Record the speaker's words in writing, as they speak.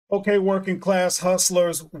Okay, working class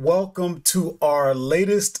hustlers, welcome to our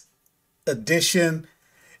latest edition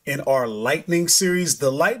in our Lightning series.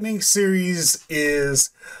 The Lightning series is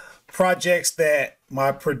projects that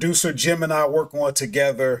my producer Jim and I work on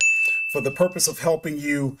together for the purpose of helping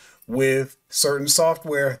you with certain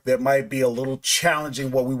software that might be a little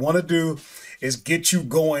challenging. What we want to do is get you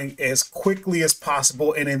going as quickly as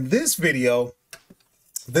possible. And in this video,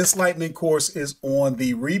 this Lightning course is on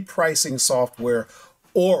the repricing software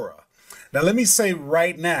Aura. Now, let me say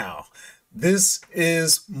right now, this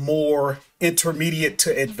is more intermediate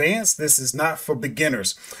to advanced. This is not for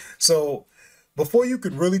beginners. So before you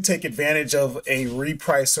could really take advantage of a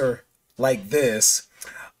repricer like this,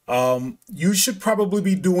 you should probably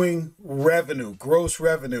be doing revenue, gross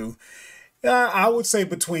revenue. I would say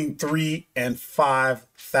between $3,000 and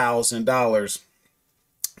 $5,000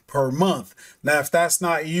 per month. Now, if that's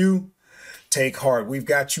not you, take heart. We've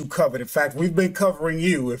got you covered. In fact, we've been covering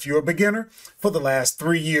you, if you're a beginner, for the last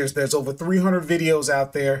 3 years. There's over 300 videos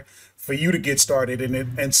out there for you to get started in it.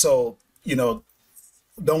 And so,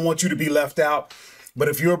 don't want you to be left out. But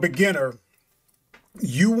if you're a beginner,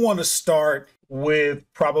 you want to start with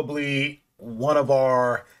probably one of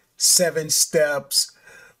our 7 steps.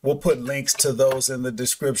 We'll put links to those in the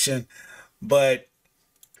description. But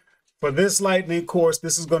for this Lightning course,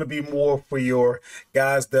 this is going to be more for your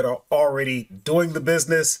guys that are already doing the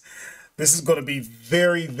business. This is going to be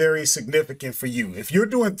very, very significant for you. If you're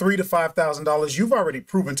doing $3,000 to $5,000, you've already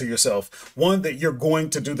proven to yourself, 1, that you're going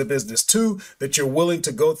to do the business, 2, that you're willing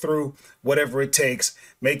to go through whatever it takes,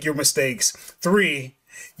 make your mistakes, 3,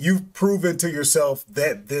 you've proven to yourself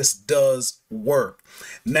that this does work.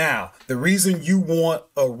 Now, the reason you want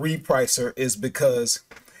a repricer is because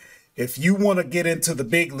if you want to get into the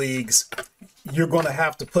big leagues, you're going to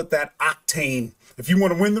have to put that octane. If you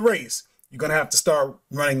want to win the race, you're going to have to start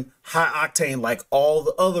running high octane like all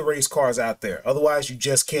the other race cars out there. Otherwise, you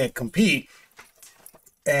just can't compete.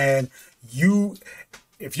 And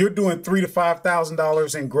if you're doing $3,000 to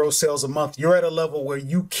 $5,000 in gross sales a month, you're at a level where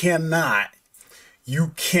you cannot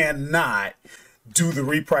do the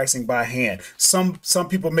repricing by hand. Some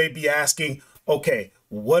people may be asking, okay,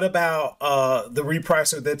 what about the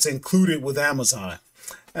repricer that's included with Amazon?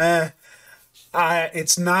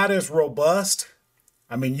 It's not as robust.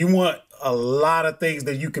 I mean, you want a lot of things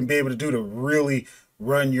that you can be able to do to really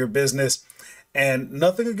run your business. And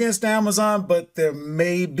nothing against Amazon, but there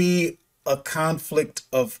may be a conflict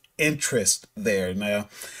of interest there now.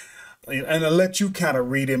 And I'll let you kind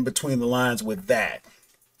of read in between the lines with that.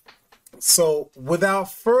 So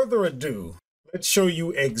without further ado, let's show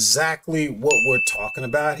you exactly what we're talking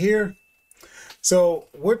about here. So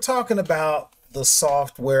we're talking about the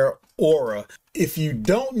software Aura. If you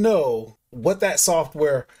don't know what that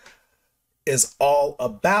software is all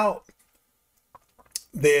about,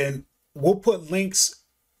 then we'll put links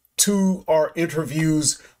to our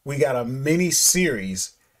interviews. We got a mini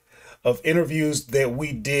series of interviews that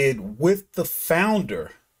we did with the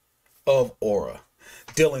founder of Aura,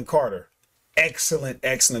 Dylan Carter. Excellent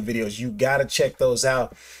videos. You got to check those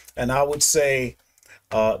out. And I would say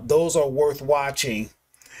those are worth watching.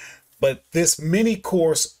 But this mini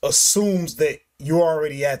course assumes that you're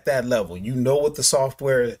already at that level. You know what the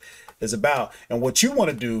software is about. And what you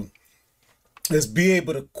want to do is be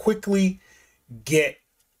able to quickly get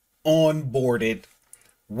onboarded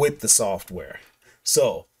with the software.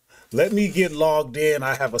 So let me get logged in.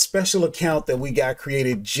 I have a special account that we got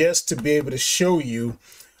created just to be able to show you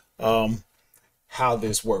how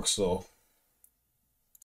this works. So,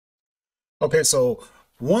 okay, so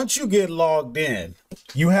once you get logged in,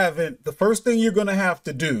 the first thing you're going to have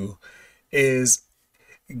to do is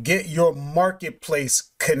get your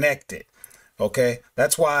marketplace connected. Okay,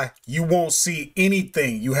 that's why you won't see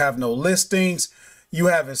anything. You have no listings. You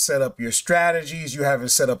haven't set up your strategies. You haven't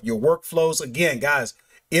set up your workflows. Again, guys,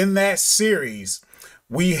 in that series,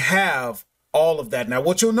 we have all of that. Now,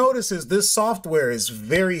 what you'll notice is this software is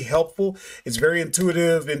very helpful. It's very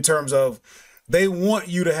intuitive in terms of they want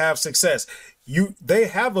you to have success. They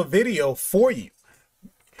have a video for you.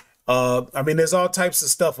 I mean, there's all types of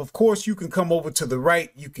stuff. Of course, you can come over to the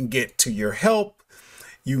right. You can get to your help.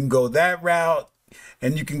 You can go that route,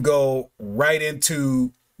 and you can go right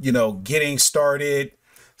into, getting started,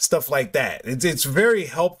 stuff like that. It's very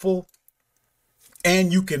helpful.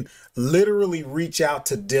 And you can literally reach out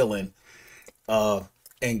to Dylan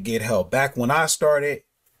and get help. Back when I started,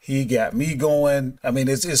 he got me going. I mean,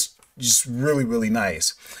 it's just really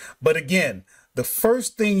nice. But again, the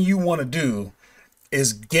first thing you want to do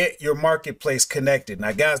is get your marketplace connected.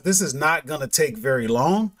 Now, guys, this is not going to take very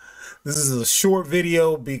long. This is a short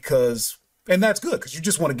video and that's good because you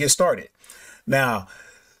just want to get started. Now,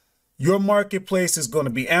 Your marketplace is going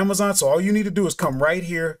to be Amazon. So all you need to do is come right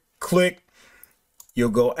here, click, you'll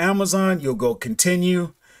go Amazon, you'll go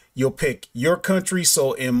continue, you'll pick your country.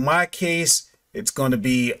 So in my case, it's going to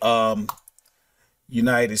be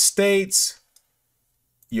United States.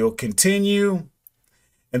 You'll continue.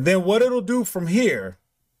 And then what it'll do from here,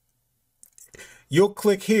 you'll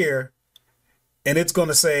click here and it's going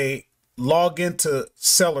to say log into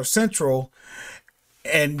Seller Central,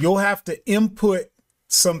 and you'll have to input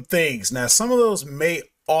some things. Now, some of those may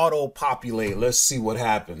auto populate. Let's see what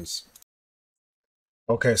happens.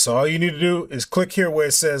 Okay, so all you need to do is click here where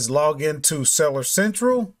it says log into Seller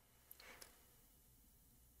Central.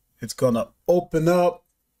 It's going to open up,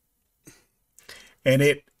 and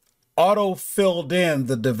it auto filled in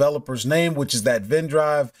the developer's name, which is that Venn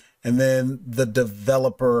drive, and then the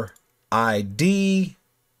developer ID.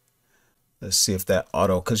 Let's see if that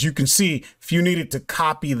auto, because you can see if you needed to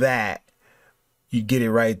copy that, you get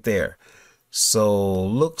it right there. So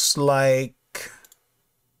looks like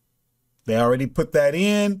they already put that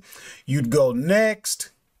in. You'd go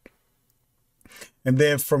next. And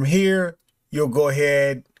then from here, you'll go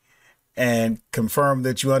ahead and confirm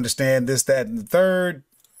that you understand this, that, and the third.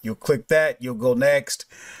 You'll click that, you'll go next.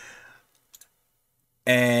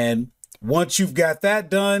 And once you've got that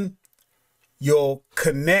done, you'll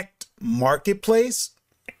connect Marketplace.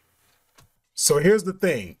 So here's the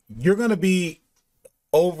thing. You're going to be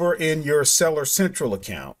over in your Seller Central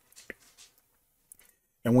account.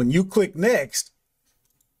 And when you click next,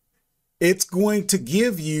 it's going to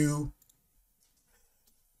give you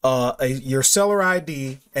your seller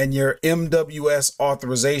ID and your MWS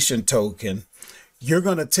authorization token. You're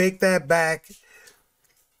going to take that back,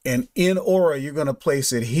 and in Aura, you're going to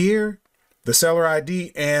place it here, the seller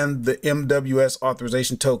ID and the MWS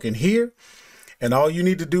authorization token here. And all you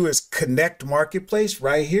need to do is connect Marketplace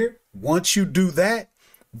right here. Once you do that,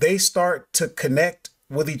 they start to connect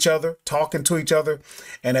with each other, talking to each other.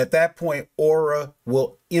 And at that point, Aura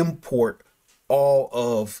will import all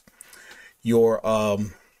of your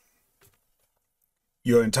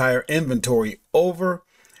entire inventory over.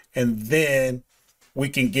 And then we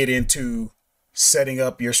can get into setting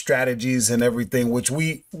up your strategies and everything, which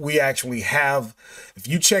we actually have. If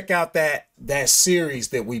you check out that series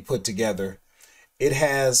that we put together, it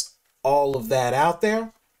has all of that out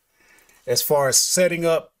there. As far as setting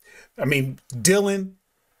up, I mean, Dylan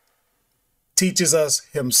teaches us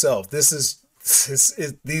himself. Those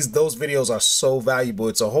videos are so valuable.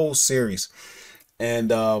 It's a whole series,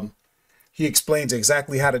 and he explains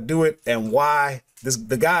exactly how to do it and why.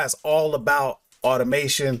 The guy is all about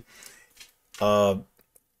automation.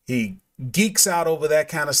 He geeks out over that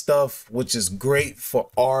kind of stuff, which is great for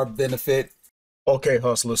our benefit. Okay,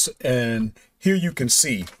 hustlers, and here you can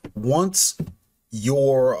see once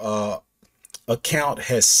your account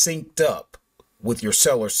has synced up with your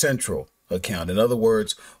Seller Central account. In other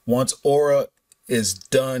words, once Aura is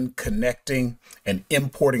done connecting and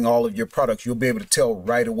importing all of your products, you'll be able to tell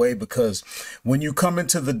right away, because when you come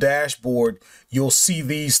into the dashboard, you'll see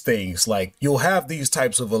these things. Like, you'll have these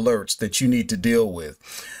types of alerts that you need to deal with.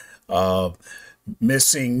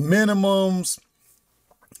 Missing minimums,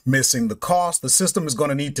 missing the cost. The system is going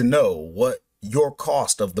to need to know what your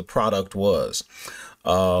cost of the product was.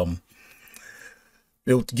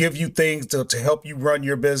 It'll give you things to help you run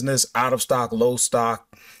your business, out of stock, low stock.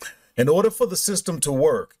 In order for the system to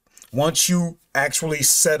work, once you actually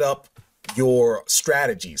set up your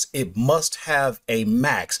strategies, it must have a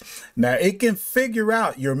max. Now, it can figure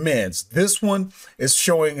out your mins. This one is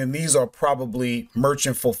showing, and these are probably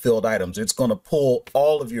merchant fulfilled items. It's going to pull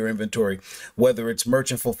all of your inventory, whether it's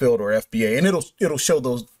merchant fulfilled or FBA, and it'll show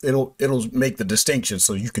those. It'll make the distinction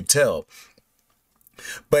so you could tell.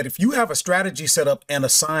 But if you have a strategy set up and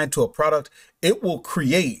assigned to a product, it will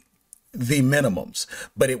create the minimums,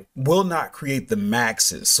 but it will not create the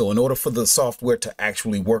maxes. So in order for the software to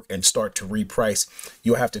actually work and start to reprice,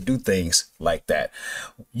 you'll have to do things like that.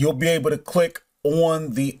 You'll be able to click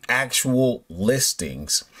on the actual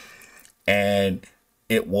listings and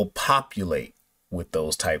it will populate with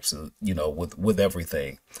those types of, with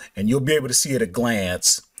everything. And you'll be able to see at a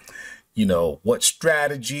glance, what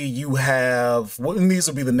strategy you have. And these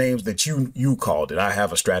will be the names that you called it. I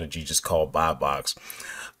have a strategy just called Buy Box.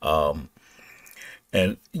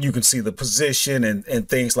 And you can see the position and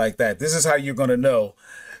things like that. This is how you're going to know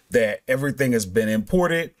that everything has been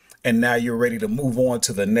imported and now you're ready to move on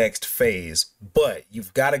to the next phase. But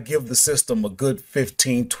you've got to give the system a good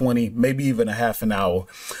 15, 20, maybe even a half an hour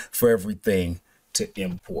for everything to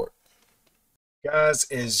import. Guys,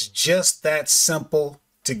 it's just that simple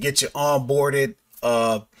to get you onboarded.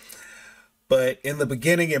 but in the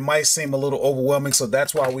beginning, it might seem a little overwhelming. So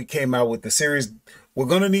that's why we came out with the series. We're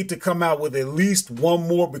going to need to come out with at least one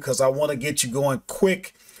more because I want to get you going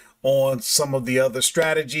quick on some of the other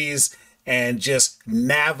strategies and just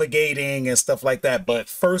navigating and stuff like that. But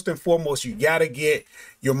first and foremost, you got to get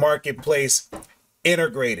your marketplace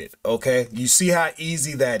integrated. Okay, you see how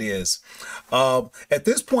easy that is. At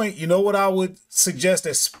this point, you know what I would suggest,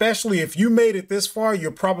 especially if you made it this far,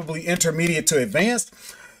 you're probably intermediate to advanced.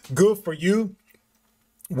 Good for you.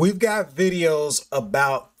 We've got videos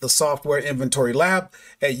about the Software Inventory Lab.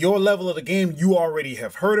 At your level of the game, you already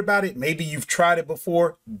have heard about it. Maybe you've tried it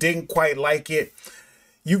before, didn't quite like it.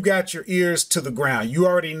 You've got your ears to the ground. You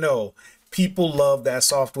already know people love that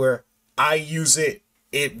software. I use it.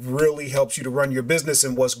 It really helps you to run your business.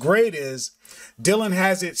 And what's great is Dylan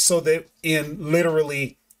has it so that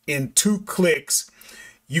literally in 2 clicks,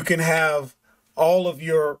 you can have all of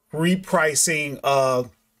your repricing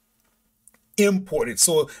imported.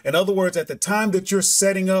 So in other words, at the time that you're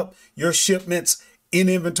setting up your shipments in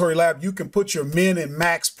Inventory Lab, you can put your min and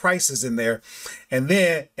max prices in there. And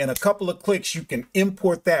then in a couple of clicks, you can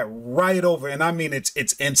import that right over. And I mean,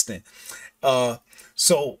 it's instant.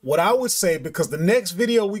 So what I would say, because the next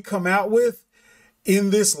video we come out with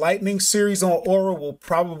in this lightning series on Aura will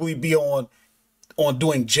probably be on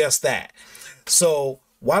doing just that. So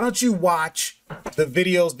why don't you watch the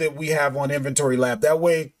videos that we have on Inventory Lab? That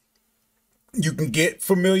way you can get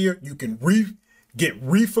familiar, you can get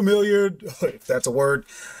re-familiared, if that's a word,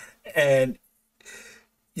 and,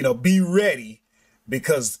 you know, be ready,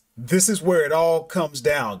 because this is where it all comes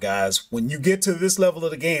down, guys. When you get to this level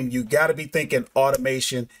of the game, you got to be thinking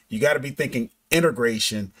automation. You got to be thinking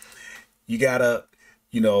integration. You got to,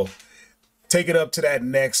 you know, take it up to that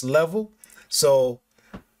next level. So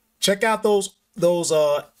check out those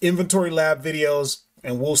Inventory Lab videos,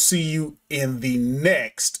 and we'll see you in the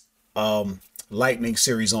next lightning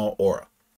series on Aura.